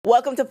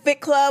Welcome to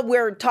Fit Club.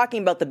 We're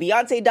talking about the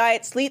Beyonce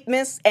diet, sleep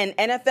myths, and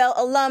NFL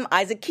alum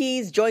Isaac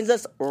Keys joins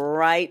us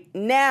right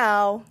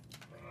now.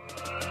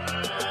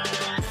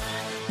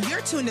 You're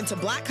tuned into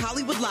Black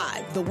Hollywood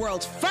Live, the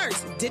world's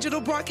first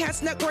digital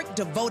broadcast network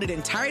devoted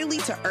entirely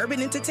to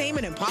urban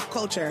entertainment and pop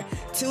culture.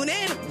 Tune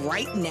in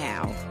right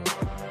now.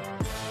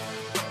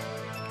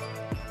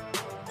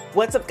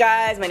 What's up,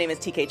 guys? My name is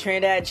TK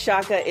Trinidad.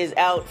 Shaka is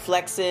out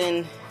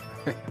flexing,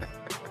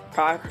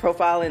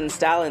 profiling,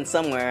 styling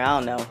somewhere. I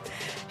don't know.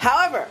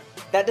 However,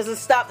 that doesn't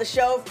stop the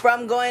show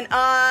from going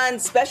on.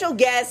 Special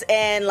guest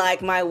and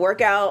like my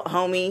workout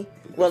homie.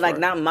 Well, like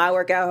not my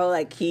workout homie.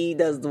 Like he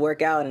does the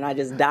workout and I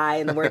just die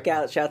in the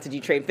workout. Shout out to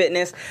G-Train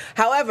Fitness.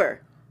 However,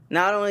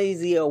 not only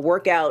is he a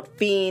workout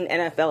fiend,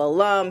 NFL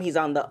alum, he's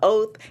on The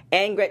Oath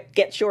and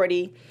Get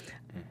Shorty.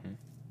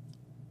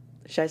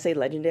 Should I say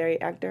legendary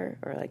actor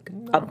or like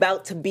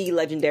about to be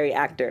legendary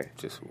actor?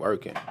 Just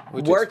working.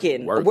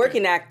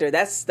 Working actor.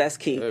 That's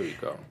key. There we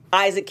go.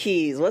 Isaac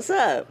Keys, what's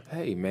up?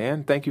 Hey,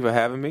 man. Thank you for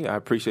having me. I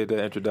appreciate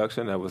the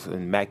introduction. That was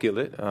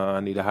immaculate. I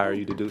need to hire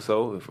you to do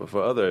so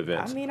for other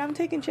events. I mean, I'm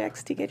taking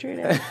checks, TK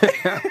Trinidad.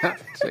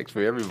 Checks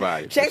for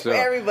everybody. Checks for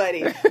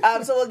everybody.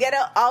 So we'll get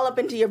all up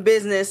into your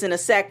business in a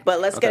sec,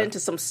 but let's get into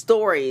some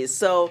stories.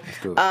 So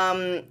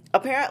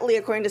apparently,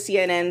 according to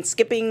CNN,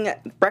 skipping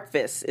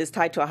breakfast is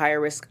tied to a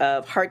higher risk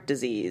of heart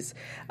disease,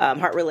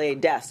 heart-related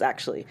deaths,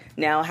 actually.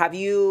 Now,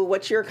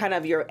 what's your kind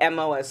of your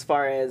MO as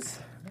far as...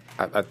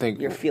 I think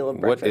your feel of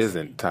what breakfast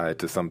isn't tied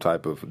to some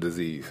type of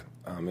disease.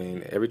 I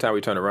mean, every time we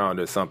turn around,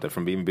 there's something.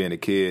 From even being a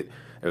kid,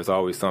 there's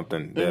always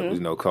something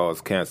that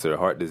causes cancer,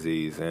 heart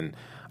disease, and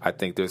I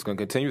think there's going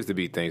to continue to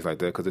be things like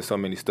that because there's so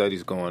many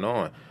studies going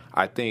on.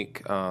 I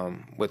think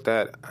with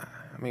that,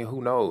 I mean,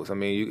 who knows? I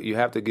mean, you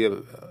have to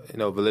give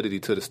validity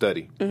to the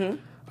study,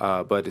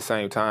 but at the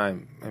same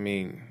time, I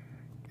mean.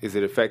 Is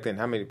it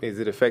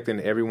affecting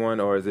everyone,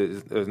 or is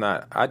it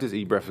not? I just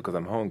eat breakfast because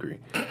I'm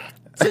hungry.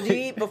 So do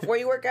you eat before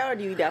you work out, or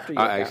do you eat after you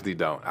work out? I actually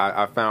don't.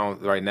 I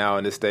found right now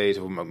in this stage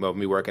of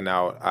me working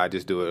out, I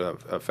just do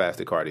a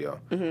fasted cardio.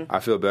 I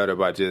feel better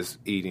by just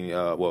eating,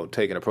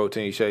 taking a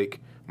protein shake,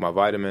 my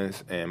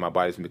vitamins, and my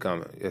body's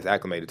it's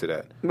acclimated to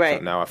that. Right.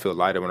 So now I feel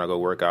lighter when I go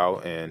work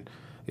out, and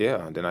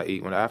then I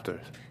eat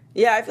after.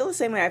 Yeah, I feel the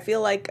same way. I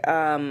feel like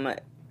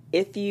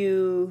if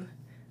you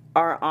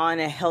are on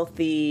a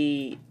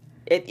healthy...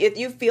 If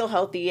you feel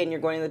healthy and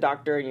you're going to the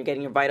doctor and you're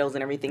getting your vitals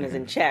and everything is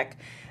in check,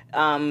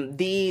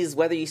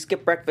 whether you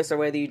skip breakfast or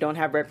whether you don't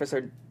have breakfast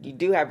or you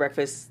do have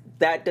breakfast,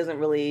 that doesn't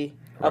really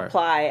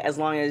apply as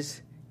long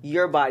as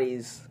your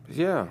body's...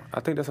 Yeah,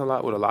 I think that's a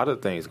lot with a lot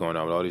of things going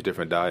on with all these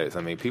different diets.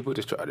 I mean, people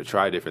just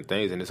try different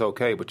things, and it's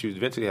okay, but you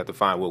eventually have to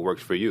find what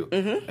works for you.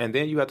 And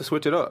then you have to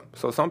switch it up.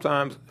 So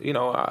sometimes,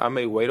 I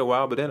may wait a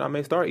while, but then I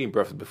may start eating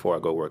breakfast before I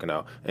go working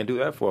out and do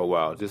that for a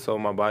while, just so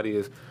my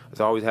body it's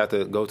always have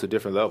to go to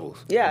different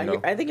levels. Yeah,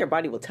 I think your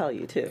body will tell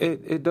you, too.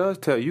 It does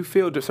tell you. You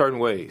feel certain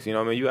ways. You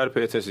got to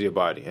pay attention to your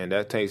body, and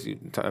that takes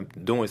time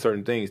doing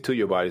certain things to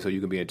your body so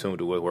you can be in tune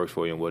to what works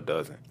for you and what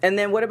doesn't. And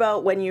then what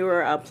about when you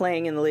were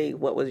playing in the league?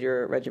 What was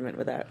your regimen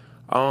with that?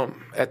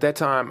 At that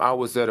time, I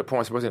was at a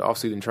point, especially in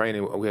off-season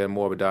training, we had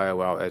more of a diet.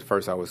 Well, at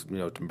first, I was,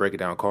 to break it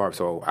down carbs.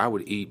 So I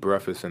would eat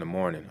breakfast in the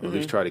morning, or at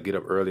least try to get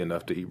up early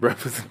enough to eat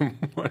breakfast in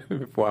the morning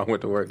before I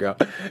went to work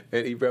out,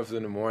 and eat breakfast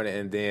in the morning,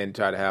 and then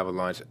try to have a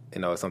lunch,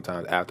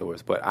 sometimes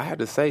afterwards. But I had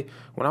to say,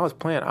 when I was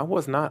playing, I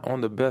was not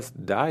on the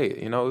best diet.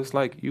 It's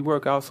like you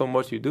work out so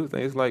much, you do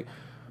things. It's like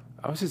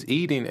I was just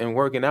eating and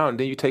working out, and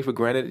then you take for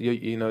granted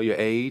your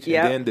age,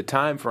 and then the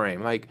time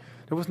frame, like.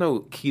 There was no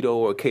keto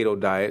or keto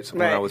diets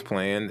when I was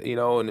playing,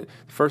 and the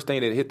first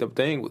thing that hit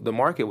the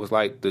market was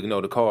like, the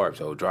carbs.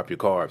 So drop your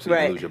carbs so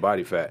you lose your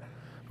body fat.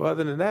 But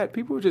other than that,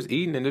 people were just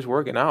eating and just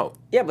working out.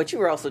 Yeah, but you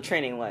were also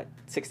training,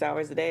 6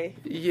 hours a day?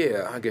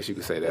 Yeah, I guess you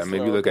could say that.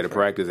 Maybe you look at the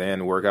practice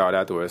and work out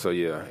afterwards, so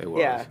yeah, it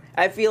was. Yeah,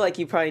 I feel like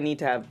you probably need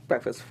to have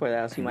breakfast before that,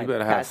 else you might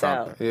pass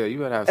out. Yeah, you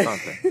better have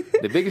something.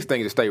 The biggest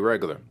thing is to stay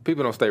regular.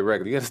 People don't stay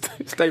regular. You got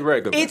to stay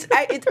regular.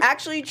 It's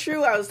actually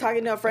true. I was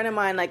talking to a friend of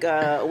mine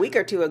a week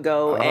or two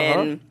ago,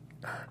 and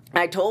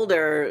I told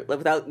her,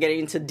 without getting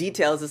into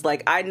details, it's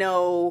like, I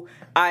know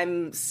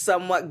I'm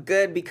somewhat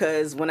good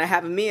because when I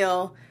have a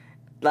meal...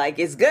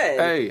 it's good.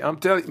 Hey, I'm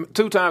telling you,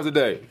 2 times a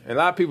day. And a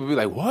lot of people be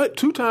like, what?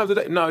 2 times a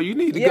day? No, you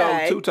need to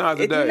go 2 times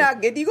a day.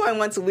 If you're going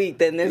once a week,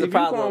 then there's a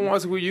problem. If you're going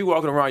once a week, you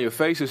walking around, your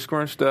face is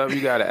scrunched up,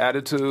 you got an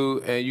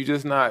attitude, and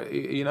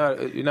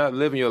you're not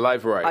living your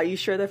life right. Are you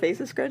sure their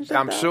face is scrunched up?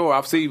 I'm sure.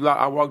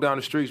 I walk down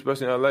the street,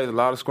 especially in LA, there's a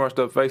lot of scrunched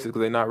up faces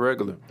because they're not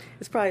regular.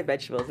 It's probably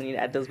vegetables, and you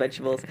add those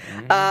vegetables.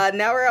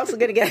 Now we're also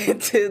going to get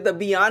into the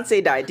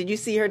Beyonce diet. Did you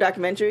see her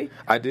documentary?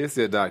 I did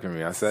see a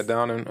documentary. I sat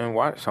down and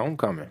watched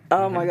Homecoming.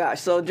 Oh, my gosh.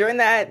 So during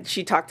that,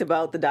 she talked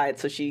about the diet.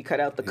 So she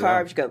cut out the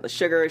carbs, she cut out the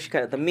sugar, she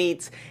cut out the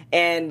meats,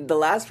 and the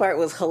last part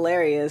was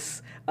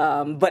hilarious,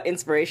 but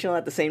inspirational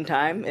at the same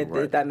time,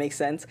 if that makes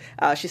sense.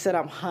 She said,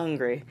 I'm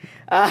hungry.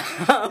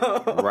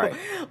 Right.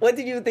 What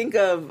did you think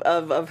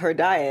of her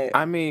diet?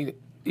 I mean,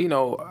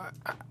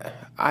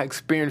 I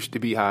experienced the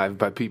Beehive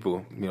by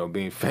people,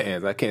 being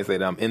fans. I can't say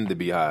that I'm in the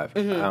Beehive.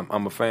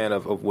 I'm a fan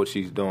of what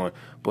she's doing,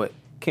 but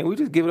can we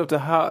just give it up to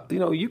how,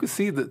 you could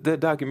see that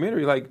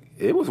documentary, like,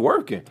 it was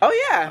working.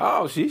 Oh, yeah.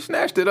 Oh, she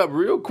snatched it up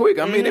real quick.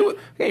 I mean, it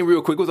ain't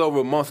real quick. It was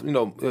over a month,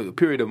 a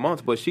period of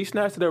months, but she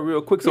snatched it up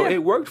real quick, so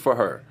it worked for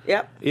her.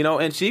 Yep.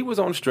 And she was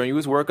on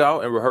strenuous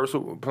workout and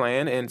rehearsal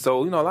plan, and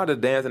so, a lot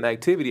of dance and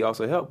activity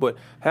also helped, but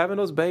having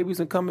those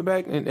babies and coming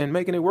back and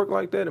making it work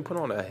like that and put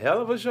on a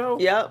hell of a show.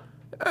 Yep.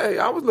 Hey,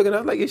 I was looking at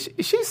her like, is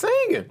she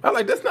singing? I'm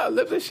like, that's not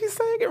lip sync. She's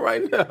singing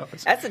right now.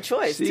 That's a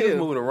choice, she too. was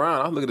moving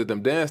around. I was looking at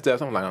them dance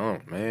steps. I'm like, oh,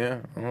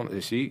 man,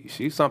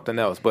 she's something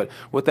else. But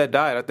with that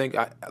diet, I think,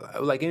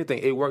 like anything,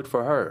 it worked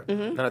for her.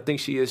 And I think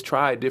she has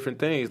tried different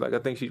things. Like, I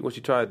think she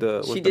tried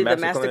the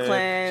Master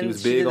Cleanse. She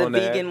was big on that.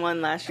 She did the vegan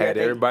one last year. Had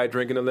everybody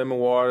drinking the lemon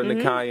water and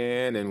the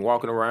cayenne and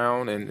walking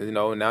around. And,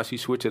 now she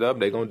switched it up.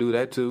 They're going to do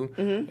that, too.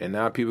 And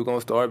now people are going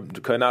to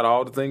start cutting out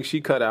all the things she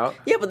cut out.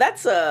 Yeah, but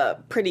that's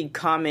a pretty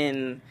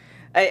common...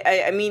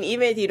 I mean,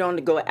 even if you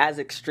don't go as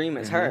extreme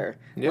as her,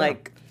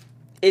 like,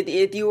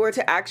 if you were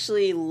to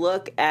actually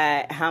look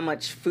at how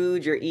much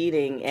food you're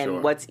eating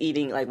and what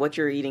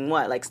you're eating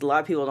like, a lot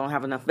of people don't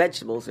have enough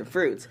vegetables and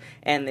fruits,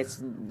 and it's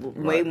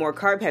way more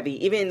carb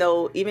heavy, even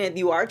if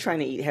you are trying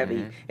to eat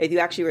heavy, if you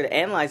actually were to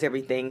analyze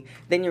everything,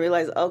 then you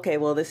realize, okay,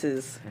 well, this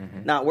is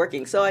not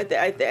working. So I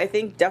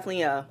think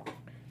definitely a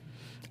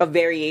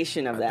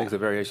variation of that. I think it's a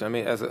variation. I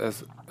mean, as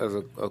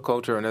a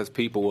culture and as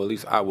people, well, at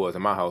least I was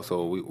in my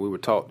household, we were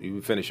taught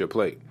you finish your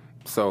plate.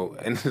 So,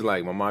 and it's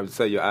like my mom would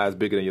say, your eyes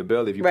bigger than your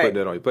belly. If you put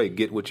that on your plate,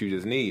 get what you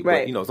just need.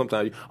 Right. But,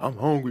 sometimes I'm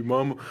hungry,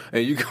 mama.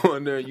 And you go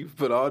in there and you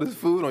put all this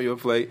food on your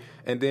plate.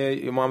 And then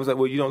your mom was like,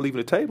 well, you don't leave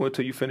the table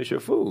until you finish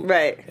your food.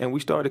 Right. And we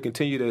started to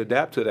continue to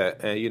adapt to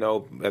that. And,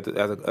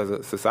 as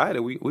a society,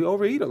 we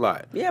overeat a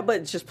lot. Yeah,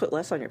 but just put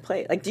less on your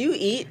plate. Like, do you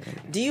eat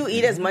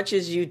as much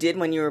as you did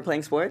when you were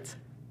playing sports?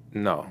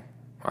 No,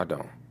 I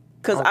don't.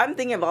 Because I'm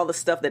thinking of all the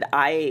stuff that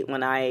I ate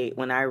when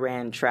I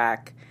ran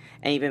track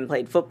and even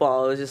played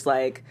football. It was just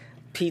like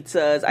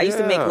pizzas. I used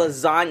to make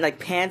lasagna, like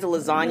pans of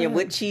lasagna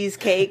with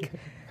cheesecake,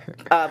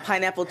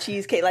 pineapple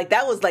cheesecake. Like,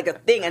 that was like a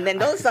thing. And then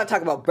don't start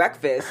talking about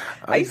breakfast.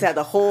 I used to have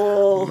the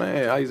whole...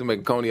 Man, I used to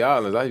make Coney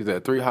Islands. I used to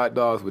have 3 hot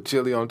dogs with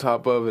chili on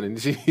top of it and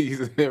cheese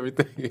and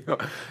everything.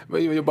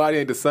 But your body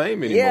ain't the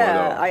same anymore,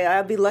 though.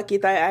 I'd be lucky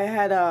if I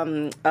had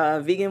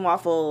a vegan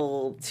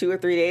waffle 2 or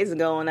 3 days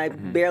ago, and I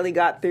barely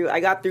got through. I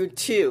got through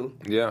 2.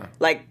 Yeah.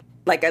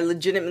 Like I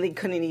legitimately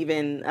couldn't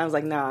even. I was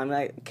like, nah,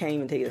 can't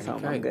even take this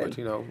home. I'm good.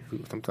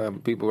 But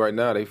sometimes people right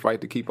now, they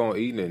fight to keep on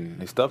eating and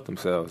they stuff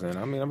themselves. And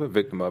I mean, I'm a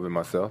victim of it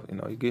myself.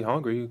 You get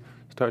hungry, you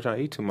start trying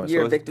to eat too much.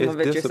 You're a victim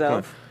of it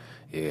yourself.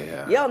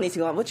 Yeah. Y'all need to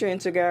go on. What's your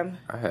Instagram?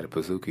 I had a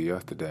Pizookie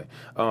yesterday.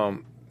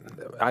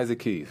 Isaac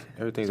Keys.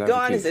 Everything's Isaac Go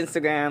on Keys. his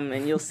Instagram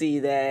and you'll see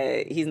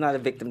that he's not a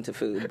victim to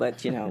food.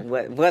 But,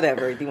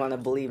 whatever. If you want to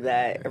believe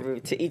that,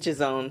 to each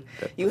his own.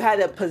 You had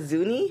a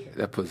Pizookie?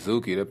 That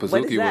Pizookie was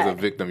a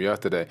victim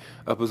yesterday.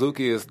 A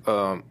Pizookie is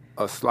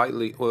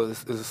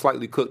it's a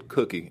slightly cooked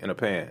cookie in a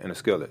pan, in a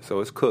skillet.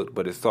 So it's cooked,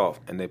 but it's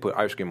soft, and they put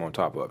ice cream on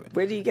top of it.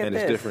 Where do you get and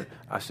this? And it's different.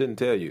 I shouldn't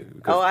tell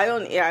you.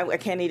 I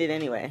can't eat it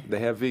anyway. They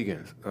have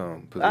vegans,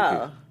 Pizookie.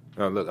 Oh.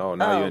 Oh, look! Oh,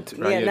 now you're in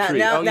treat.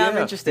 Now I'm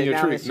interested. You're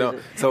treat. No,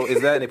 so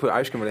is that? And they put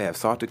ice cream. They have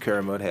salted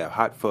caramel. They have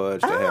hot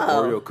fudge. They have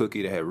Oreo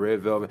cookie. They have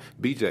red velvet.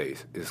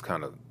 BJ's is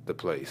kind of the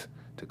place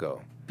to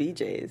go.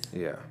 BJ's.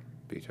 Yeah,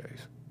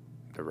 BJ's,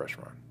 the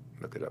restaurant.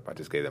 Look it up. I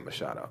just gave them a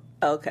shout out.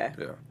 Okay.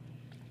 Yeah.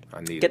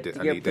 I need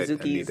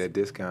Pizookies that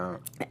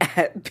discount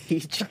at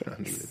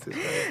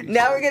BJ's.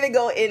 Now we're gonna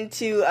go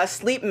into a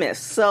sleep myth.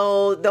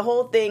 So the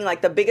whole thing,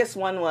 like the biggest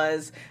one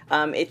was,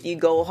 if you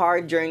go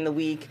hard during the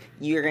week,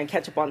 you're gonna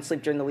catch up on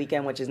sleep during the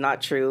weekend, which is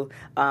not true.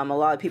 A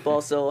lot of people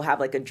also have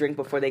like a drink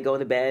before they go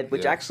to bed,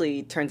 which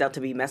actually turns out to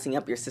be messing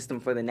up your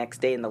system for the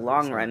next day in the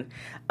long run.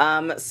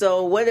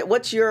 So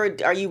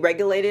are you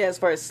regulated as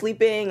far as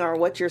sleeping, or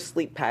what's your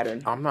sleep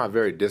pattern? I'm not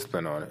very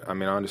disciplined on it. I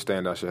mean, I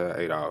understand I should have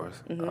 8 hours,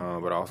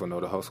 but I also know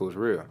the hustle is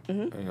real.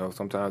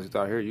 Sometimes it's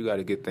out here, you got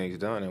to get things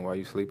done, and while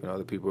you're sleeping,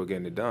 other people are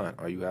getting it done,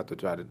 or you have to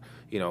try to,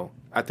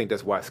 I think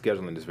that's why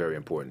scheduling is very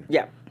important.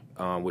 Yeah.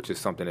 Which is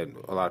something that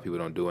a lot of people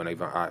don't do, and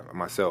even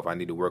I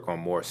need to work on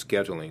more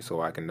scheduling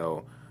so I can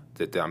know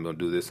that I'm going to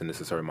do this in this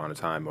certain amount of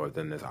time or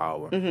within this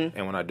hour.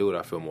 And when I do it,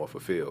 I feel more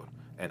fulfilled.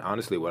 And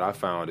honestly, what I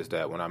found is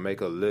that when I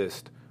make a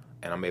list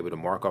and I'm able to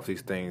mark off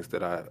these things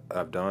that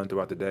I've done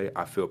throughout the day,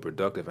 I feel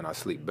productive and I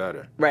sleep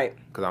better. Right.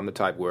 Because I'm the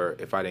type where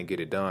if I didn't get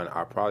it done,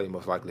 I probably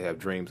most likely have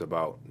dreams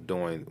about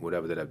doing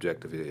whatever that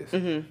objective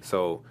is.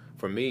 So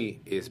for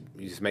me, it's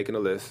just making a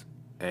list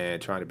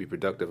and trying to be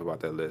productive about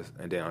that list,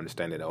 and then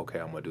understanding that, okay,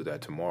 I'm going to do that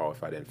tomorrow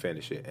if I didn't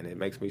finish it, and it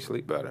makes me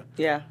sleep better.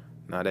 Yeah.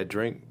 Now, that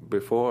drink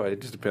before,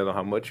 it just depends on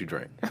how much you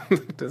drink.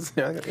 Everything's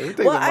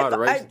in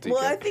moderation.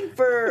 I think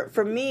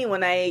for me,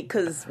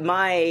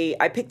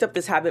 I picked up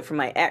this habit from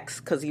my ex,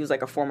 because he was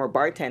like a former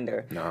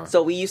bartender. Uh-huh.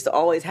 So we used to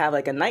always have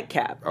like a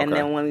nightcap. Okay. And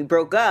then when we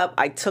broke up,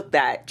 I took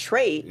that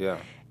trait. Yeah.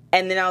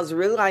 And then I was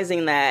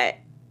realizing that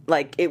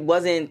like, it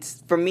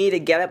wasn't, for me to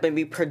get up and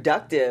be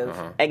productive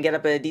and get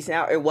up at a decent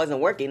hour, it wasn't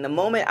working. The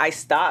moment I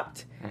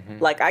stopped,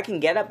 like, I can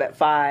get up at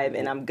 5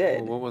 and I'm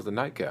good. What was the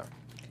nightcap?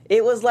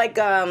 It was like,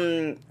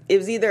 it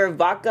was either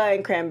vodka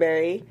and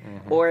cranberry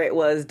or it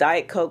was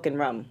Diet Coke and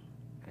rum.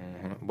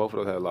 Both of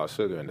those had a lot of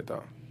sugar in it,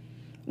 though.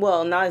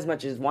 Well, not as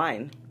much as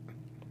wine.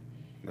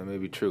 That may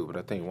be true, but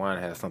I think wine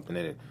has something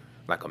in it,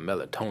 like a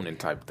melatonin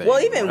type thing. Well,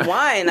 even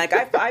wine, like,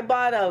 I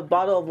bought a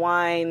bottle of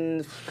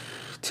wine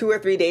 2 or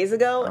 3 days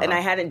ago, and I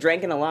hadn't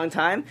drank in a long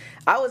time.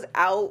 I was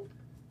out,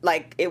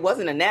 like, it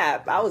wasn't a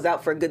nap. I was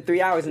out for a good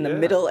 3 hours in the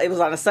middle. It was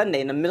on a Sunday,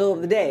 in the middle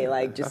of the day.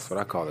 Like, just... That's what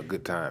I call a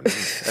good time.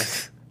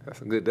 That's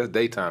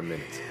daytime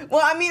minutes.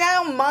 Well, I mean,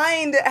 I don't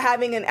mind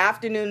having an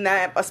afternoon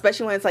nap,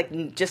 especially when it's,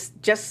 like,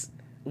 just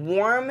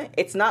warm.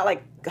 It's not,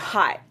 like,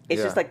 hot.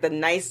 It's just, like, the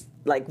nice...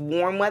 like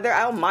warm weather,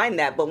 I don't mind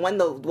that. But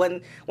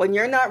when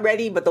you're not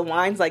ready, but the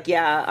wine's like,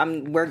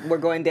 we're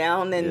going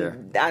down,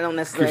 then I don't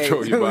necessarily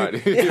control your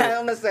body. I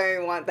don't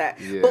necessarily want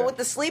that. Yeah. But with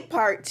the sleep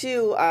part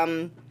too,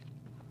 I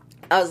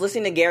was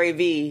listening to Gary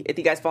Vee. If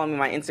you guys follow me on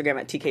my Instagram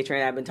at TK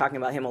Trainer, I've been talking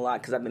about him a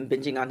lot because I've been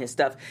binging on his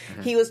stuff.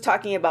 He was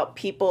talking about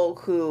people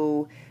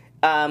who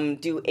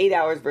do 8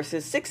 hours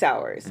versus 6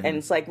 hours. And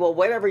it's like, well,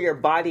 whatever your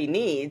body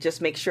needs, just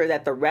make sure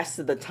that the rest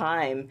of the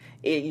time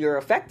you're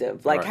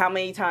effective. Like, how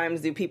many times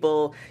do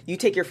you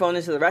take your phone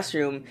into the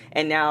restroom,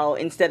 and now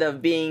instead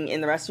of being in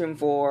the restroom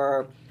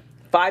for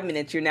 5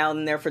 minutes, you're now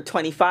in there for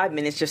 25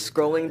 minutes just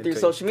scrolling through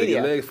social media.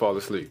 Your legs fall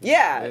asleep.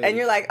 Yeah, and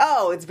you're like,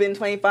 oh, it's been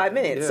 25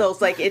 minutes. So it's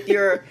like, if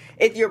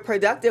you're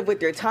productive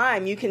with your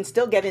time, you can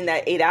still get in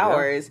that 8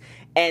 hours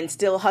and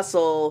still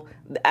hustle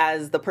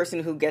as the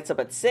person who gets up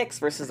at 6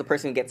 versus the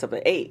person who gets up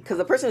at 8. Because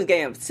the person who's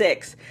getting up at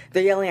 6,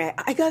 they're yelling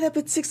at, I got up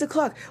at 6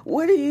 o'clock.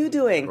 What are you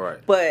doing? Right.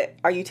 But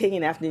are you taking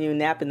an afternoon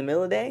nap in the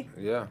middle of the day?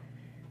 Yeah,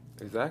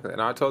 exactly. And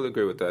I totally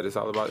agree with that. It's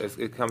all about,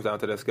 it comes down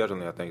to that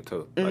scheduling, I think,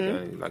 too.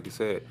 Like you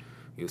said,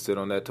 you sit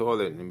on that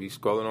toilet and be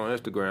scrolling on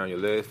Instagram, your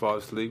legs fall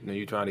asleep, and then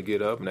you're trying to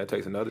get up, and that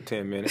takes another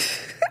 10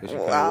 minutes.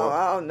 Wow,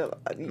 I don't know.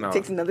 It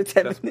takes another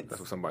 10 minutes. That's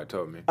what somebody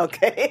told me.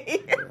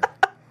 Okay. Yeah.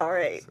 All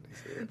right.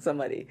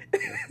 Somebody.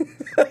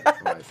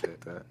 Somebody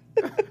said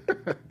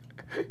that.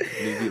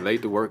 You be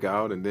late to work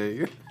out, and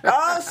then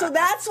oh, so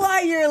that's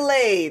why you're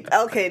late.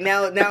 Okay,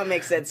 now it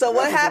makes sense. So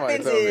what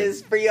happens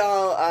is, for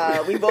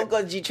y'all, we both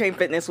go to G-Train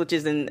Fitness, which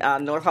is in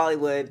North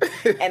Hollywood,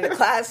 and the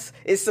class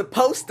is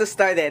supposed to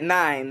start at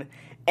 9.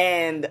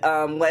 And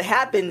what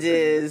happens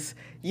is,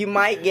 you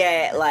might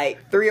get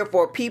like 3 or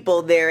 4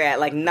 people there at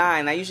like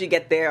 9. I usually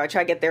get there. I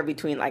try to get there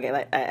between like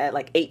at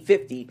like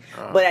 8:50.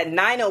 But at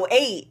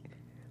 9:08,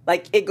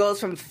 like, it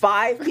goes from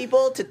 5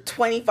 people to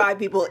 25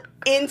 people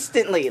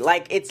instantly.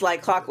 Like, it's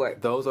like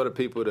clockwork. Those are the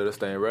people that are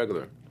staying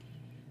regular.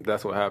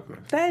 That's what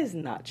happens. That is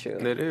not true.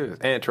 It is.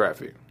 And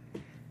traffic.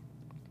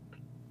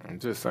 I'm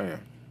just saying.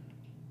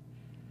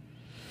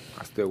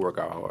 I still work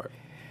out hard.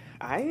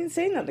 I didn't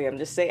say nothing. I'm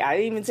just saying, I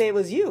didn't even say it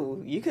was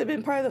you. You could have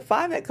been part of the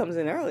 5 that comes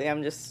in early.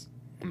 I'm just...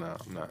 No,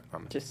 I'm not.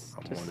 I'm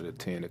one of the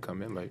 10 that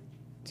come in late.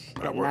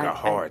 But I at work out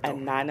hard, though. At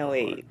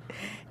 9:08.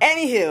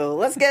 Anywho,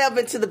 let's get up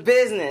into the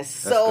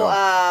business.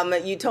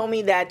 You told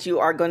me that you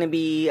are going to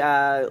be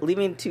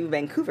leaving to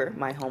Vancouver,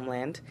 my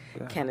homeland,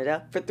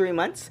 Canada, for 3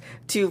 months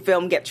to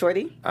film Get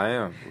Shorty. I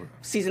am.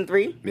 Season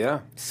 3? Yeah.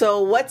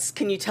 So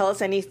can you tell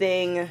us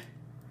anything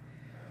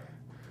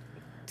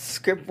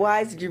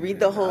script-wise? Did you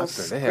read the whole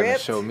script? They haven't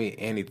showed me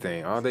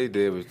anything. All they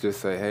did was just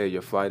say, hey,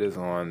 your flight is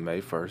on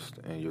May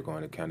 1st, and you're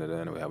going to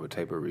Canada, and we have a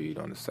tape read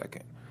on the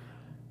 2nd.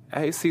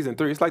 Hey, it's season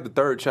 3. It's like the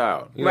third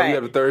child. You know, you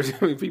have the third.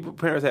 I mean,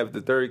 parents have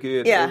the third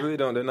kid. Yeah. They really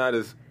don't. They're not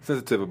as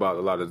sensitive about a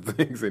lot of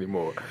things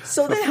anymore.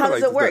 So then, how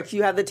does it work?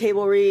 You have the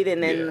table read,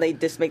 and then they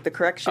just make the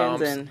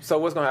corrections. So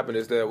what's going to happen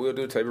is that we'll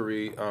do a table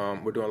read.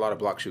 We're doing a lot of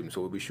block shooting,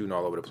 so we'll be shooting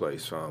all over the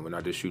place. We're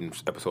not just shooting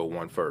episode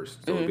 1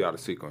 first, so we'll be out of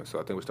sequence. So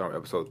I think we're starting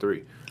with episode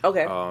 3.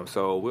 Okay.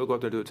 So we'll go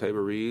up there and do a table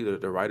read.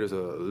 The writers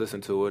will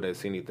listen to it and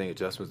see anything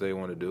adjustments they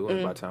want to do.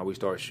 And by the time we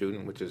start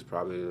shooting, which is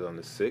probably on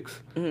the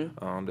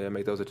 6th, they'll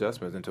make those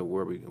adjustments into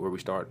where we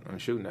start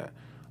shooting at.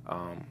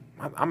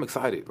 I'm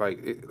excited.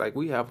 Like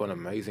we have an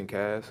amazing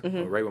cast.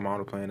 Ray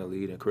Romano playing the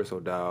lead, and Chris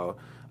O'Dowd.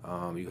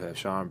 You have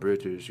Sean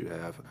Bridges. You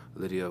have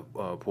Lydia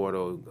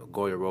Porto,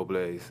 Goya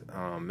Robles,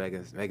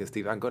 Megan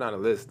Stevens. I can go down the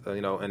list.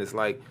 And it's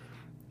like,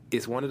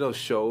 it's one of those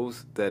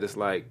shows that it's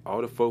like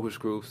all the focus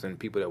groups and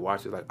people that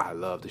watch it like, I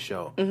love the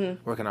show.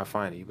 Where can I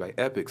find it? You be like,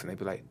 Epix, and they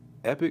be like,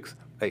 Epix?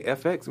 Like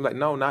FX? I'm like,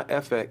 no, not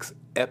FX.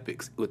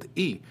 Epix with the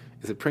E.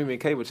 It's a premium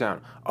cable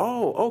channel.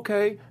 Oh,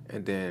 okay.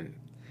 And then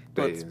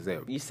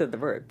you said the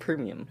word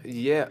premium.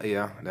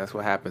 Yeah, that's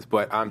what happens.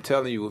 But I'm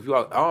telling you, if you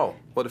all,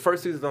 the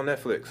first season's on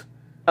Netflix.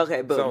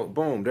 Okay, boom. So,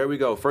 boom, there we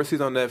go. First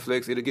season on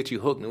Netflix, it'll get you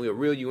hooked, and we'll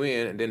reel you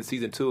in, and then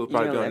season 2 will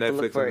probably be on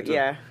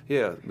Netflix.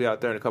 Yeah, be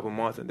out there in a couple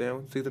months, and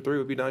then season 3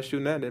 will be done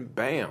shooting that, and then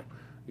bam,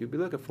 you'll be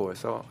looking for it.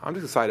 So I'm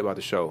just excited about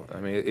the show.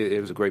 I mean,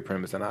 it was a great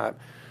premise, and I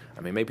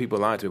mean, maybe people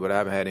lying to me, but I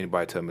haven't had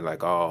anybody tell me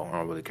like, oh, I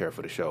don't really care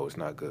for the show. It's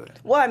not good.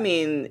 Well, I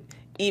mean,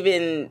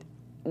 even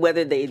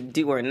whether they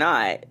do or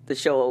not,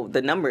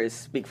 the numbers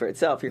speak for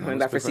itself. You're coming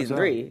back for season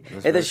 3.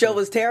 If the show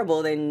was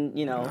terrible, then,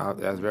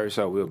 That's very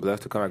so. We were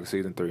blessed to come back to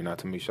season 3. Not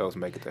too many shows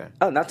make it there.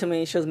 Oh, not too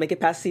many shows make it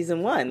past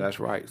season 1. That's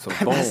right. So,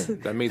 boom.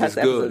 That means it's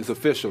good. It's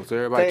official. So,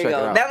 everybody check it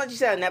out. Now that you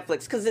said on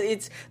Netflix,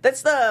 because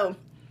that's the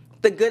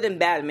good and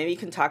bad. Maybe you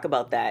can talk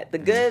about that. The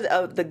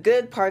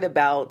good part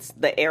about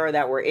the era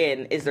that we're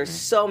in is there's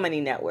so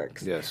many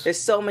networks. Yes. There's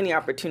so many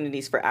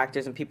opportunities for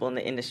actors and people in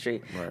the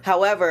industry. Right.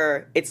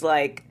 However, it's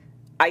like,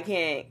 I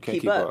can't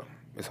keep up.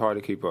 It's hard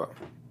to keep up.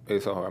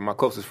 It's so hard. My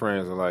closest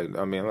friends are like,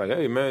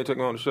 hey man, check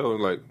me on the show.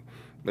 Like,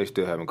 they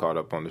still haven't caught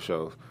up on the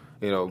shows,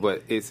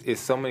 But it's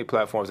so many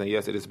platforms, and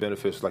yes, it is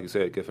beneficial, like you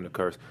said, gift and a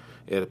curse.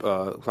 It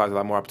applies a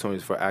lot more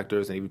opportunities for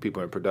actors and even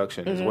people in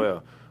production as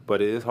well.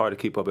 But it is hard to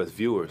keep up as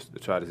viewers to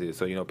try to see it.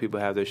 So, people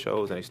have their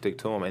shows and they stick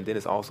to them. And then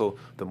it's also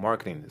the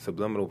marketing, the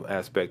subliminal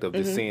aspect of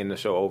just seeing the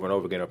show over and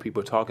over again, or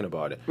people talking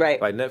about it.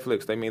 Right. Like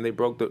Netflix, they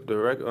broke the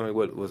record.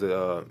 What was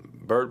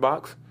it, Bird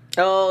Box?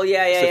 Oh,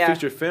 yeah. It's a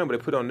feature film, but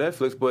they put it on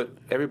Netflix, but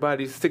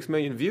everybody's 6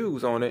 million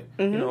views on it.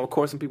 Of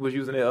course, some people are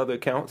using their other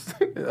accounts,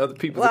 other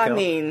people's accounts. I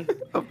mean,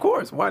 of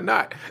course, why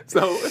not?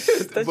 So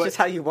that's just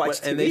how you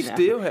watch TV and they now.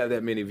 still have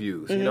that many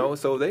views,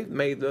 So they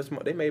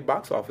made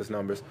box office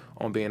numbers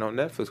on being on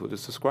Netflix with the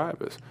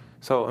subscribers.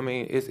 So I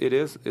mean,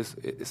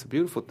 it's a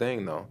beautiful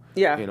thing, though.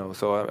 Yeah.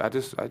 So I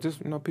just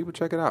people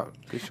check it out.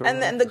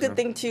 And the good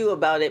thing too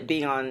about it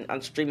being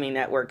on streaming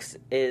networks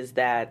is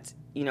that,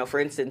 for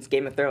instance,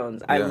 Game of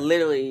Thrones. I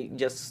literally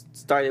just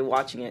started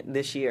watching it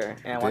this year,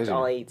 and I watched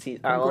all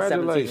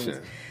 7 seasons.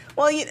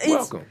 Well,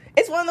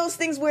 it's one of those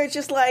things where it's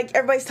just like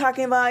everybody's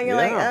talking about it, you're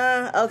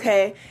like,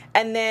 okay.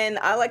 And then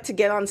I like to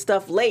get on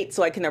stuff late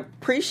so I can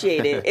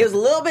appreciate it. It was a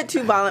little bit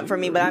too violent for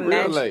me, but I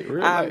managed.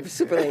 Late.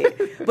 Super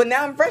late. But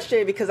now I'm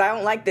frustrated because I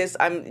don't like this.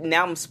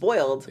 I'm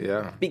spoiled.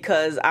 Yeah.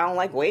 Because I don't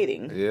like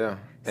waiting. Yeah.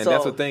 And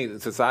that's the thing.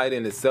 Society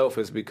in itself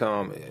has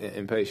become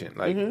impatient.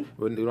 Like,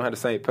 we don't have the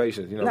same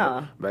patience.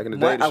 No. Back in the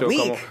day, the show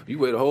come on. You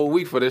wait a whole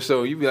week for this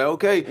show. You be like,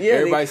 okay,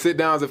 everybody sit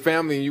down as a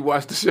family and you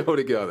watch the show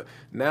together.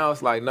 Now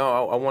it's like,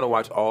 no, I want to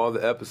watch all the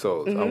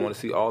episodes. I want to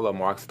see all of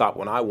them, or I can stop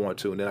when I want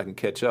to, and then I can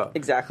catch up.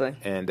 Exactly.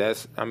 And I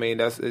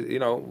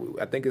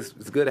think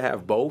it's good to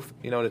have both.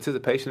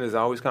 Anticipation is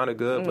always kind of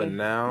good, but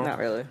now not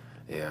really.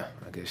 Yeah,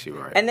 I guess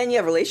you're right. And then you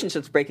have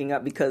relationships breaking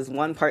up because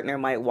one partner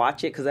might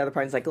watch it because the other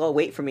partner's like, "Oh,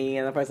 wait for me,"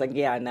 and the other partner's like,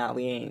 "Yeah, no,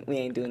 we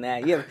ain't doing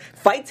that." You have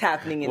fights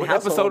happening in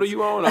households. What episode are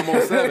you on? I'm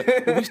on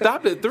 7. We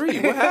stopped at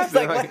 3. What happened?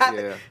 Like, what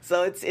happened? Yeah.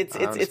 So it's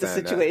a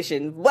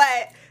situation.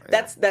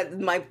 That. But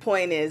my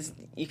point is,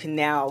 you can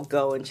now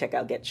go and check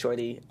out Get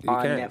Shorty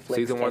on Netflix.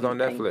 Season 1's on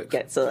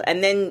Netflix.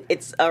 And then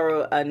it's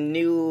a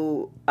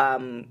new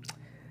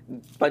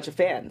bunch of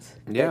fans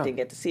that didn't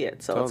get to see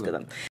it, so it's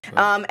good.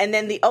 And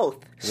then The Oath,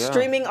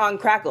 streaming on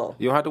Crackle.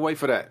 You don't have to wait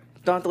for that.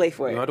 Don't have to wait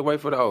for it. You don't have to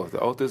wait for The Oath. The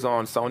Oath is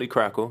on Sony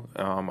Crackle.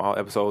 All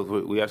episodes,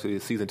 we actually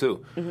did season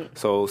 2.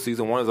 So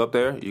season 1 is up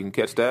there. You can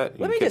catch that.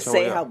 Let me just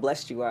say how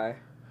blessed you are.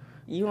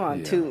 You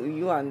on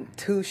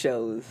two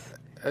shows.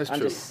 That's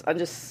true. I'm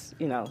just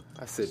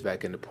I sit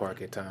back in the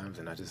park at times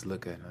and I just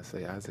look at it and I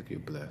say, Isaac, you're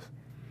blessed.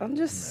 I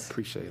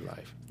appreciate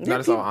life.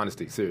 That's all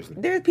honesty, seriously.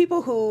 There are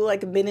people who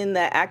been in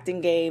the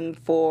acting game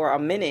for a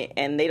minute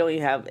and they don't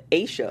even have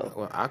a show.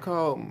 Well, I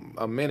call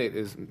a minute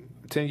is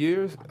 10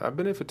 years. I've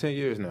been in for 10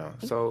 years now.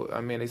 So,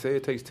 they say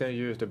it takes 10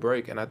 years to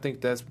break, and I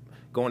think that's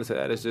going into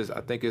that. It's just, I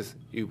think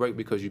you break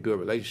because you build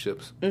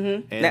relationships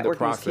and the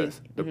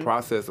process. The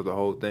process of the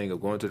whole thing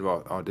of going to the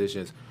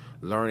auditions,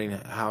 learning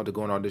how to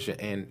go on audition,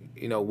 and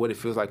what it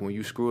feels like when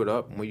you screw it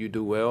up, when you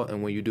do well,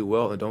 and when you do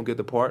well and don't get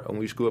the part, and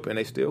when you screw up and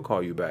they still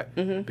call you back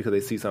because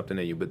they see something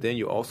in you. But then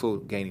you're also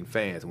gaining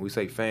fans. When we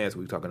say fans,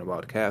 we're talking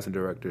about casting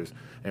directors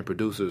and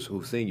producers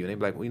who've seen you, and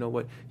they're like, well, you know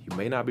what, you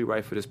may not be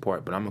right for this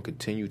part, but I'm gonna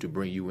continue to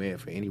bring you in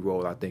for any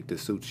role I think that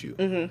suits you.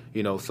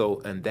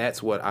 So, and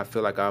that's what I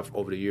feel like I've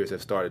over the years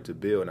have started to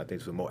build, and I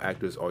think some more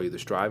actors are either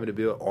striving to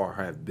build or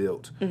have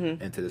built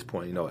into this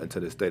point, into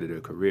this state of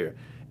their career.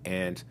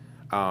 And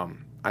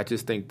I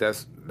just think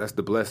that's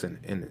the blessing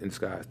in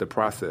disguise, the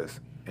process.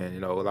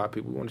 And a lot of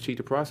people want to cheat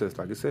the process.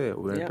 Like I said,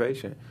 we're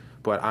impatient.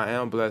 But I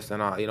am blessed,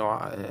 and I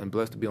am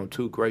blessed to be on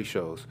 2 great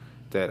shows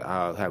that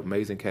have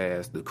amazing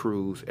cast. The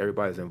crews,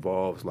 everybody's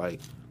involved, like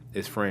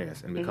it's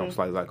friends, and becomes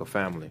like a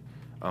family.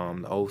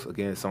 The Oath,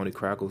 again, Sony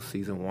Crackle,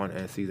 season 1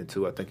 and season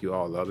 2. I think you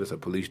all love it. It's a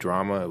police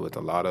drama with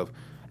a lot of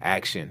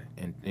action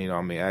and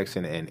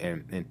action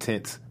and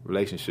intense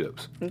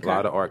relationships. Okay. A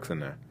lot of arcs in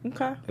there.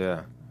 Okay.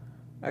 Yeah.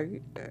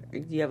 Do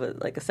you have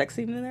a sex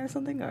scene in there or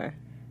something, or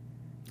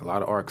a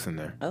lot of arcs in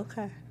there?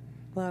 Okay,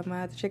 well I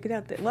might have to check it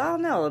out then. Well, I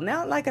don't know.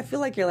 Now, I feel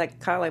like you're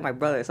kind of like my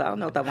brother, so I don't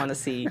know if I want to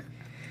see.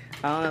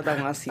 all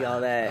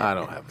that. I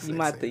don't have a sex You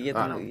might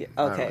scene.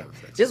 Okay,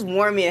 just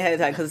warn me ahead of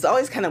time because it's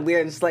always kind of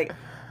weird. And just like,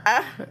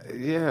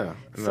 yeah.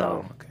 No.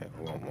 So, okay,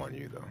 I won't warn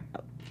you though.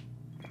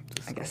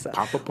 I guess so.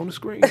 Pop up on the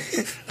screen.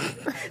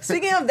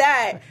 Speaking of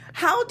that,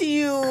 how do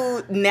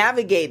you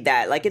navigate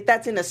that? Like, if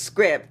that's in a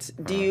script,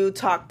 do you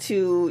talk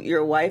to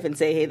your wife and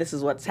say, hey, this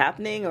is what's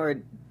happening?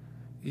 Or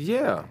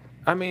yeah.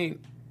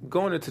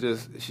 going into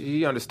this,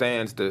 she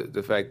understands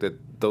the fact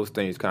that those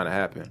things kind of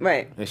happen.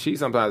 Right. And she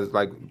sometimes,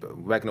 like,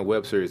 back in the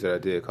web series that I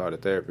did called The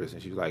Therapist,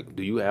 and she's like,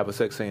 do you have a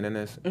sex scene in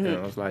this? And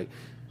I was like,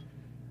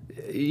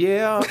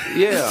 yeah.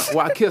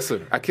 Well, I kiss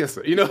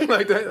her. You know,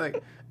 like that.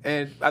 Like,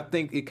 and I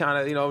think it kind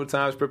of, you know, over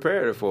time has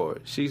prepared her for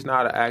it. She's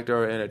not an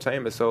actor or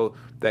entertainment, so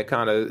that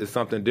kind of is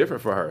something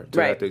different for her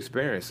to have to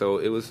experience. So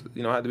it was,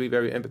 you know, I had to be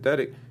very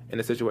empathetic in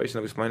the situation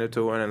of explaining it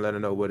to her and let her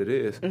know what it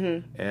is.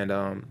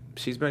 And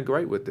she's been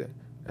great with it.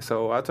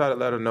 So I try to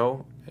let her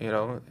know, you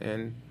know,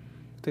 and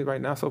I think right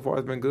now so far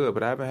it's been good,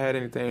 but I haven't had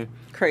anything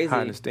crazy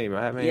hot in the steam.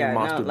 I haven't any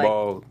monster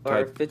ball or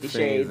type 50 scenes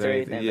Shades or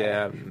anything.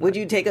 Yeah. Would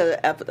you take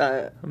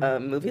a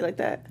movie like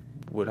that?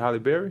 With Halle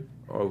Berry,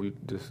 or we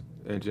just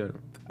in general?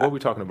 What are we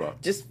talking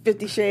about? Just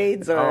 50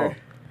 Shades, or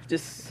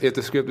just if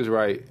the script is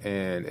right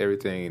and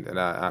everything, and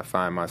I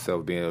find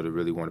myself being able to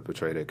really want to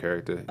portray that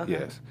character,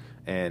 yes,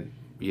 and.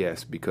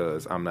 Yes,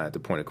 because I'm not at the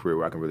point of career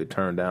where I can really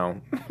turn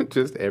down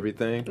just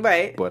everything.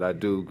 Right. But I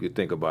do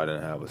think about it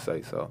and have a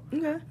say so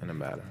in the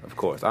matter. Of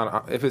course.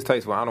 If it's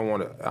tasteful, I don't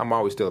want to. I'm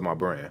always still at my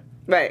brand.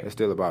 Right. It's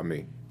still about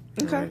me.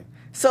 Okay. Right?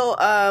 So,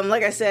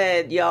 like I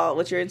said, y'all,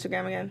 what's your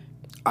Instagram again?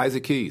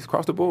 Isaac Keys,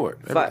 across the board.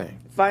 Everything.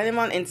 Find him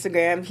on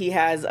Instagram. He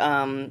has,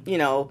 you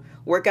know,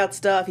 workout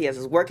stuff. He has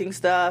his working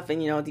stuff,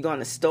 and you know, if you go on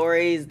the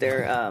stories,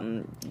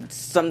 they're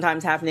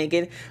sometimes half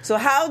naked. So,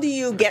 how do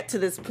you get to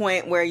this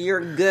point where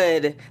you're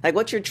good? Like,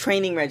 what's your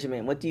training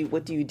regimen? What do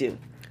you do?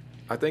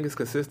 I think it's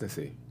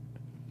consistency.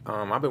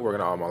 I've been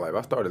working all my life.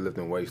 I started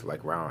lifting weights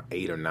like around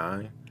 8 or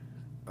 9.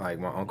 Like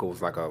my uncle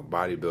was like a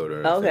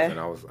bodybuilder, and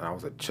I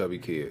was a chubby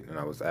kid, and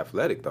I was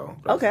athletic though.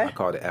 I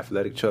called it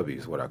athletic chubby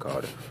is what I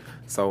called it.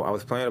 So I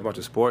was playing a bunch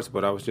of sports,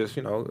 but I was just,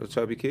 you know, a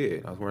chubby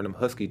kid. I was wearing them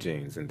husky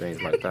jeans and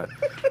things like that.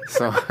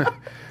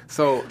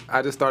 So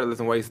I just started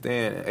lifting weights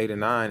then at 8 or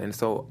 9, and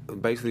so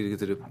basically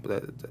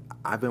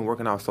I've been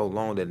working out so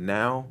long that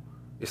now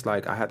it's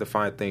like I have to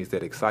find things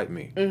that excite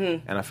me.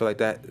 And I feel like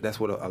that's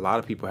what a lot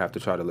of people have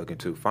to try to look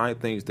into. Find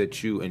things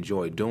that you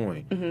enjoy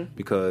doing.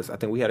 Because I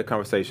think we had a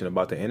conversation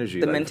about the energy.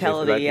 The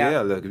mentality,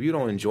 look, if you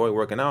don't enjoy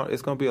working out,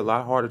 it's going to be a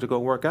lot harder to go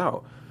work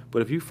out.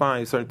 But if you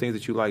find certain things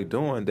that you like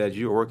doing that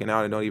you're working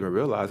out and don't even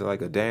realize it,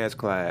 like a dance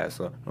class,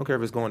 or I don't care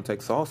if it's going to take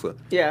salsa.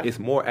 Yeah. It's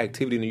more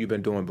activity than you've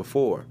been doing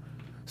before.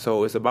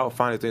 So it's about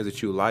finding things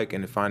that you like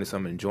and finding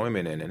some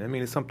enjoyment in it. I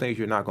mean, it's some things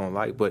you're not going to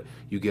like, but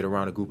you get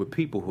around a group of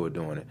people who are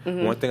doing it.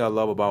 One thing I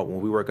love about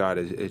when we work out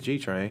at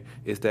G-Train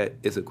is that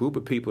it's a group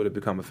of people that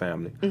become a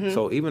family.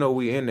 So even though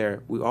we're in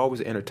there, we're always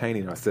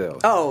entertaining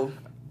ourselves. Oh.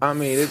 I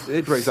mean,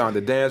 it breaks out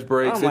the dance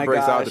breaks. It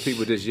breaks out the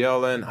people just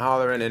yelling,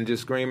 hollering, and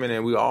just screaming,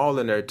 and we're all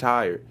in there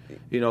tired.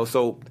 You know,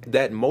 so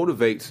that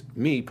motivates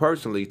me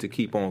personally to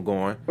keep on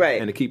going,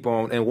 and to keep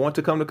on and want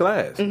to come to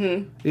class.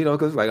 You know,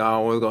 because like,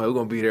 oh, we're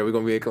gonna be there, we're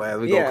gonna be in class,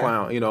 we're gonna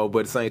clown. You know, but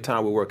at the same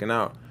time, we're working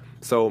out.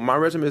 So my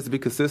regimen is to be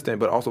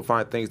consistent, but also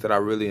find things that I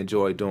really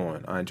enjoy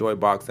doing. I enjoy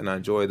boxing. I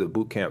enjoy the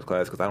boot camp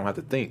class because I don't have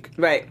to think.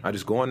 Right. I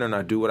just go in there and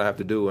I do what I have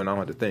to do, and I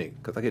don't have to think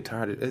because I get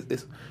tired of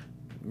it.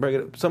 Bring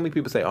it up. So many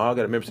people say, "Oh, I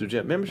got a membership to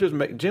the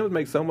gym." Gyms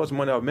make so much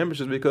money off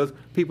memberships because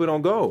people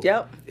don't go.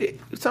 Yep.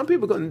 Some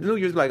people go New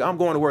Year's like, "I'm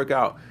going to work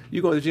out."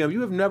 You go to the gym.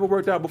 You have never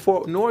worked out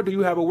before, nor do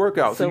you have a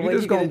workout. So what you're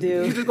just gonna do?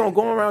 You're just gonna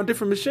go around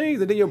different machines,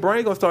 and then your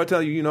brain gonna start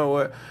telling you, you know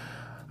what?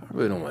 I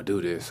really don't want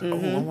to do this. Oh,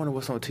 I wonder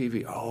what's on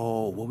TV.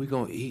 Oh, what we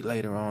gonna eat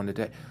later on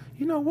today?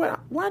 You know what?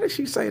 Why did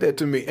she say that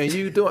to me? And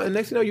you do it, and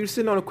next thing you know, you're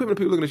sitting on equipment.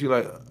 People looking at you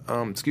like,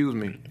 excuse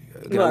me.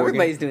 Well,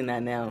 everybody's doing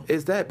that now.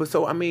 Is that? But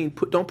so, I mean,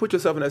 don't put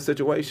yourself in that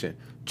situation.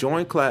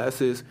 Join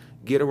classes.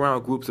 Get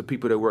around groups of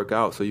people that work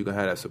out so you can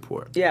have that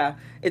support. Yeah.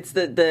 It's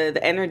the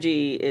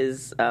energy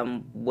is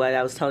what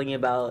I was telling you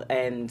about.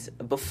 And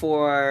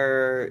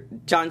before,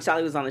 John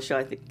Sally was on the show,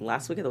 I think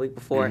last week or the week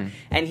before,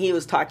 and he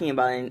was talking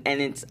about it. And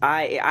it's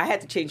I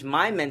had to change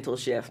my mental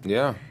shift.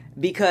 Yeah.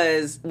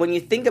 Because when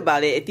you think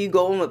about it, if you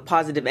go in with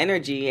positive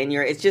energy and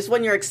it's just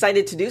when you're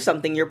excited to do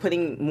something, you're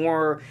putting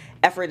more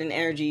effort and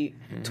energy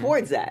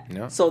towards that.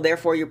 Yeah. So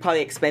therefore, you're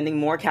probably expending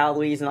more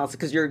calories and also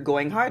because you're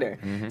going harder.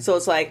 So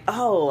it's like,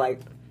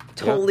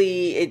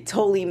 it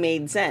totally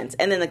made sense.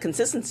 And then the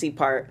consistency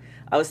part,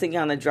 I was thinking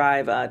on the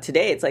drive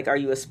today, it's like, are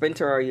you a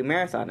sprinter or are you a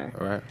marathoner?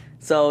 Right.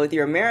 So if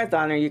you're a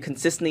marathoner, you're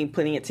consistently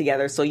putting it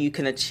together so you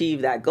can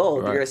achieve that goal.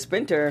 Right. If you're a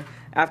sprinter,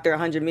 after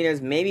 100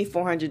 meters, maybe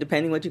 400,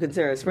 depending what you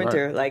consider a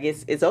sprinter, like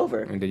it's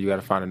over. And then you got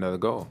to find another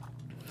goal.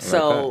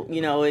 So,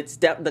 you know, it's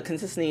the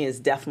consistency is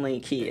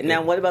definitely key. And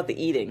now what about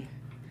the eating?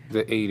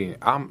 The eating.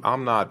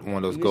 I'm not one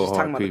of those go hard people. You were just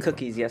talking about the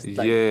cookies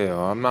yesterday. Yeah,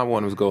 I'm not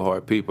one of those go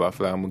hard people. I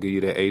feel like I'm going to give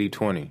you that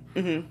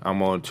 80-20. I'm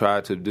going to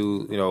try to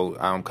do, you know,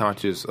 I'm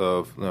conscious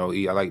of, you know,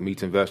 I like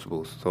meats and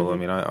vegetables. So, I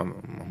mean,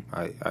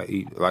 I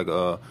eat like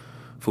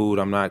food.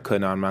 I'm not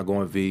cutting out. I'm not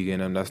going vegan,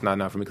 and that's not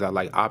for me because I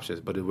like options.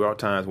 But there are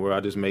times where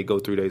I just may go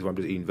 3 days where I'm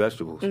just eating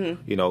vegetables,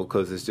 you know,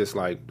 because it's just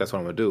like that's what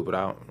I'm gonna do. But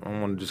I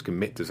don't want to just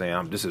commit to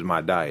saying this is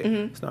my diet.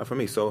 It's not for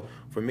me. So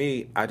for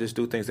me, I just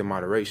do things in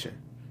moderation.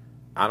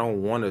 I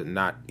don't want to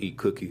not eat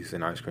cookies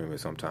and ice cream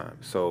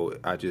sometimes. So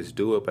I just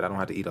do it, but I don't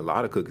have to eat a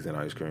lot of cookies and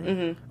ice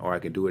cream. Or I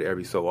can do it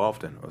every so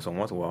often or so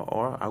once in a while.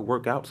 Or I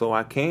work out so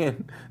I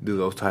can do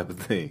those type of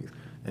things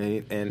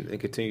and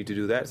continue to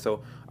do that.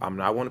 So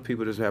I want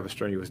people to just have a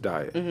strenuous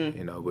diet,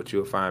 you know, but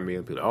you'll find me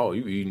and people, oh,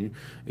 you eating,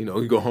 you know,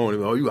 you go home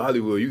and, oh, you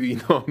Hollywood, you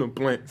eating all them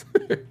plants.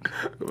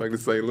 Like in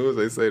St. Louis,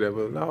 they say that,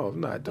 but no, I'm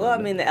not doing that. Well, I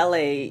mean, the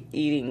LA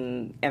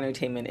eating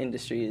entertainment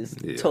industry is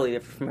totally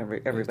different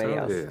from everybody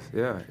else. It is.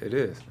 Yeah, it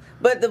is.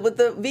 But with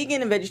the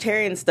vegan and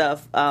vegetarian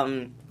stuff,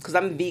 because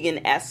I'm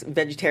vegan-esque,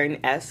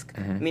 vegetarian-esque,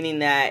 meaning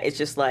that it's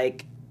just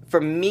like, for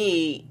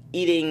me,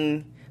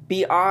 eating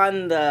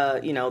beyond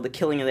the, you know, the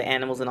killing of the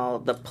animals and all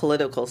of the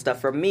political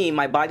stuff, for me,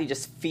 my body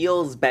just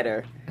feels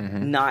better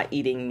not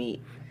eating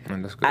meat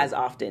as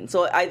often.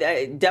 So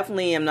I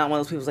definitely am not one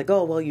of those people who's like,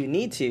 oh, well, you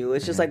need to.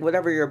 It's just like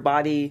whatever your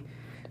body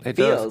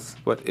feels. Does,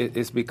 but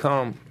it's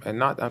become, and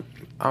not,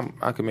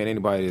 I commend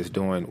anybody that's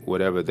doing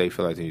whatever they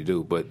feel like they need to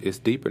do, but it's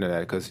deeper than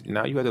that, because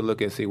now you have to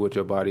look and see what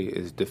your body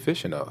is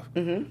deficient of.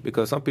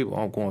 Because some people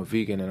aren't going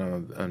vegan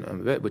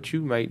and vet, but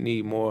you may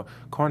need more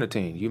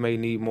carnitine, you may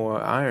need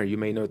more iron, you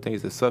may know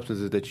things, the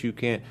substances that you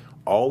can't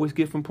always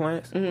get from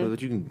plants, so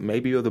that you can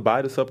maybe be able to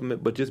buy the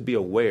supplement, but just be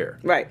aware.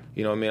 Right.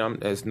 You know what I mean?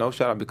 It's no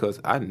shout out, because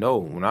I know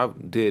when I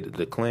did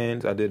the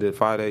cleanse, I did the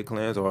 5-day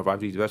cleanse, or if I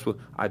eat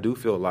vegetables, I do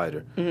feel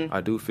lighter.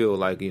 I do feel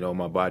like, you know,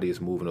 my body is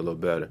moving a little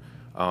better.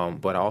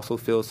 But I also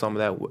feel some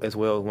of that as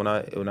well when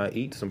I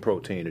eat some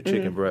protein or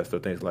chicken breast or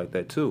things like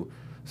that too.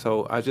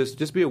 So I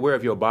just be aware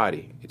of your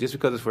body. Just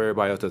because it's for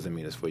everybody else doesn't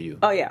mean it's for you.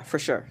 Oh yeah, for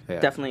sure. Yeah.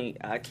 Definitely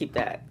keep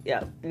that.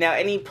 Yeah. Now,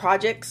 any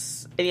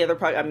projects? Any other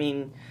project? I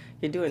mean,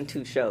 you're doing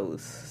 2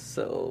 shows,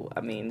 so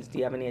I mean, do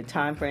you have any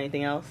time for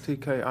anything else?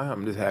 TK, I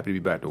am just happy to be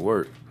back to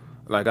work.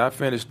 Like, I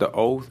finished The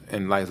Oath,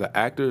 and like as an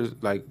actor,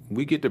 like,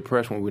 we get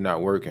depressed when we're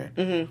not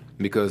working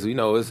because, you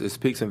know, it's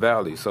peaks and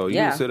valleys. So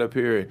you sit up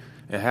here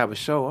and have a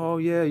show. Oh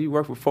yeah, you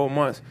work for 4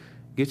 months,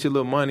 get your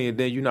little money, and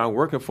then you're not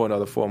working for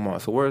another 4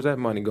 months. So where's that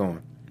money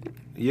going?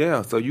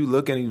 Yeah, so you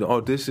looking at the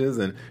auditions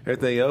and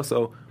everything else.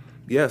 So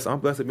yes, I'm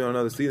blessed to be on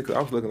another season, because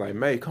I was looking like,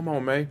 May, come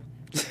on, May.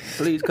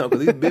 Please come,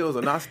 because these bills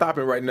are not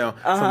stopping right now.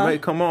 So, May,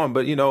 come on.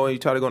 But, you know, you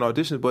try to go on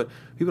auditions, but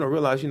people don't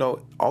realize, you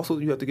know, also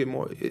you have to get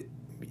more,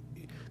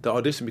 the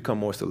audition become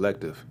more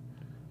selective.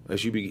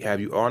 As you have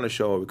you on a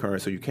show or recurring,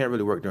 so you can't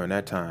really work during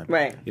that time.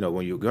 Right. You know,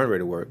 when you're getting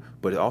ready to work,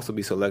 but it also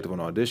be selective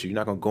on audition. You're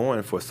not going to go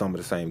in for some of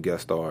the same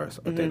guest stars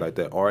or things like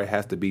that. Or it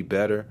has to be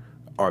better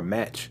or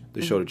match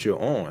the show that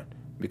you're on,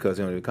 because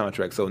they're under the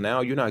contract. So now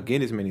you're not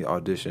getting as many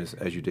auditions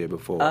as you did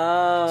before.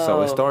 Oh.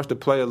 So it starts to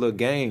play a little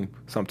game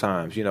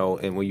sometimes, you know,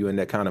 and when you're in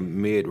that kind of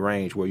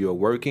mid-range where you're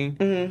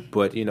working,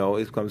 but, you know,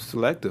 it becomes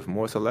selective,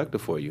 more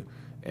selective for you.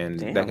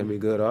 And that can be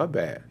good or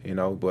bad, you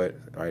know. But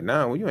right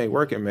now, when you ain't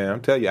working, man,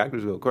 I'm telling you,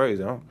 actors go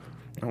crazy. My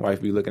wife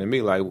be looking at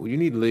me like, well, you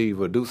need to leave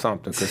or do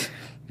something, because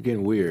you're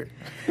getting weird.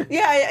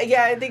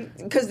 Yeah, I think,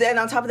 because then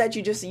on top of that,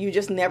 you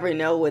just never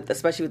know,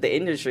 especially with the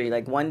industry.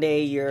 Like, one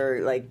day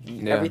you're like,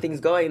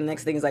 everything's going, and the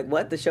next thing is like,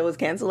 what? The show is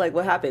canceled? Like,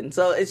 what happened?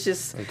 So it's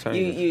just,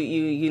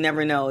 you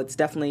never know. It's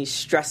definitely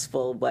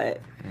stressful,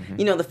 but,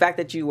 you know, the fact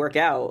that you work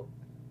out,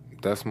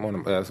 That's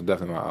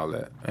definitely my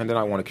outlet. And then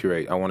I want to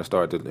curate. I want to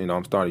start to, you know,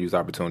 I'm starting to use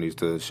opportunities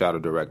to shadow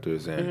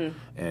directors and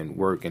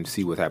work and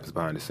see what happens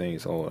behind the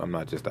scenes. So I'm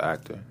not just an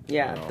actor.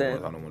 Yeah. You know,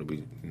 I don't want to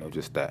be, you know,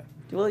 just that.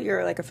 Well,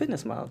 you're like a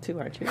fitness model too,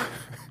 aren't you?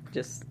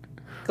 Just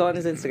go on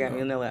his Instagram.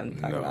 You'll know what I'm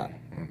talking about.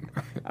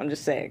 I'm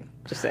just saying.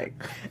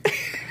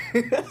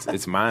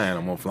 It's mine.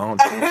 I'm gonna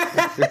flaunt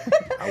it.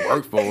 I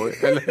work for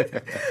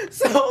it.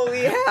 So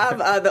we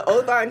have the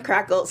Oath on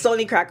Crackle,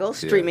 Sony Crackle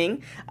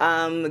streaming.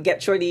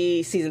 Get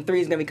Shorty season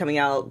 3 is gonna be coming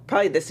out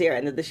probably this year,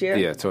 end of this year.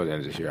 Yeah, toward the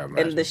end of this year.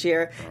 End of this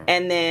year,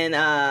 and then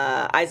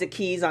Isaac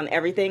Keys on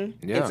everything: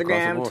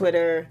 Instagram,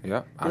 Twitter,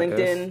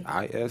 LinkedIn.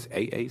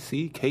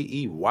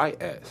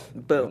 ISAACKEYS.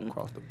 Boom,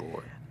 across the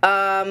board.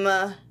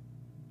 And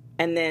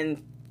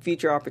then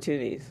future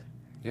opportunities.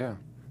 Yeah,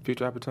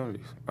 future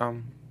opportunities.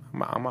 I'm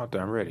out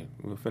there. I'm ready.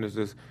 We'll finish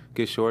this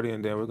Get Shorty,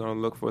 and then we're gonna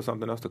look for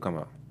something else to come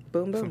out.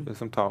 Boom, boom.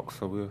 Some talks,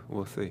 so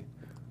we'll see.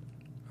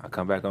 I'll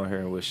come back on here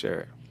and we'll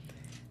share it.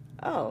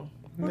 Oh,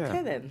 okay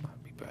Yeah. then.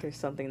 There's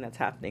something that's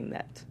happening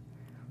that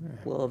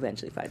we'll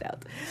eventually find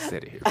out.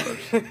 Said it here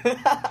first.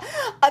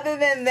 Other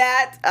than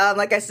that,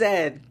 like I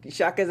said,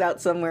 Shaka's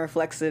out somewhere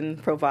flexing,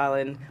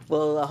 profiling.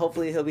 Well,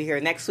 hopefully he'll be here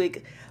next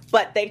week.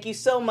 But thank you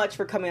so much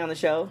for coming on the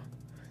show.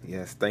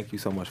 Yes, thank you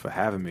so much for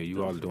having me.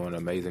 You all are doing an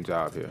amazing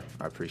job here.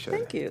 I appreciate it.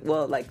 Thank you.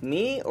 Well, like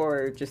me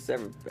or just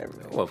everyone?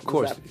 Well, of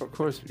course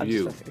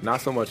you.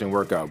 Not so much in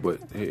workout, but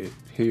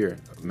here,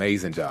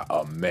 amazing job.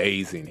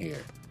 Amazing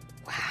here.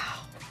 Wow.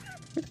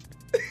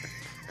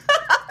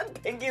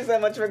 Thank you so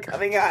much for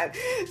coming on.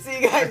 See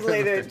you guys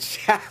later.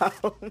 Ciao.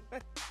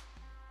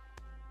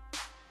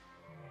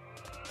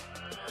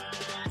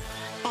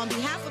 On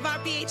behalf of our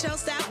BHL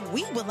staff,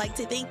 we would like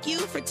to thank you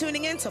for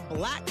tuning in to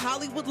Black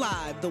Hollywood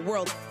Live, the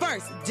world's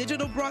first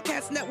digital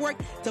broadcast network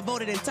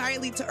devoted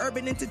entirely to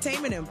urban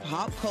entertainment and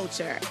pop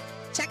culture.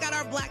 Check out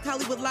our Black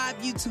Hollywood Live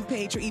YouTube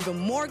page for even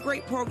more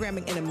great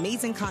programming and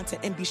amazing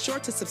content. And be sure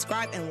to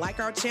subscribe and like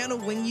our channel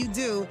when you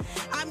do.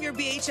 I'm your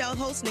BHL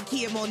host,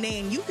 Nakia Monet,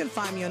 and you can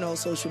find me on all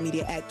social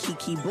media at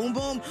Kiki Boom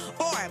Boom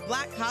or at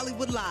Black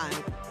Hollywood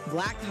Live.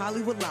 Black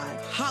Hollywood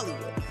Live.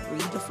 Hollywood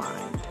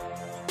redefined.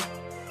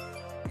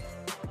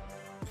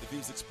 The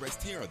views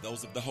expressed here are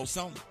those of the host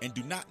only and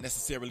do not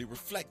necessarily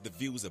reflect the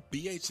views of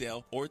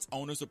BHL or its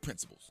owners or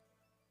principals.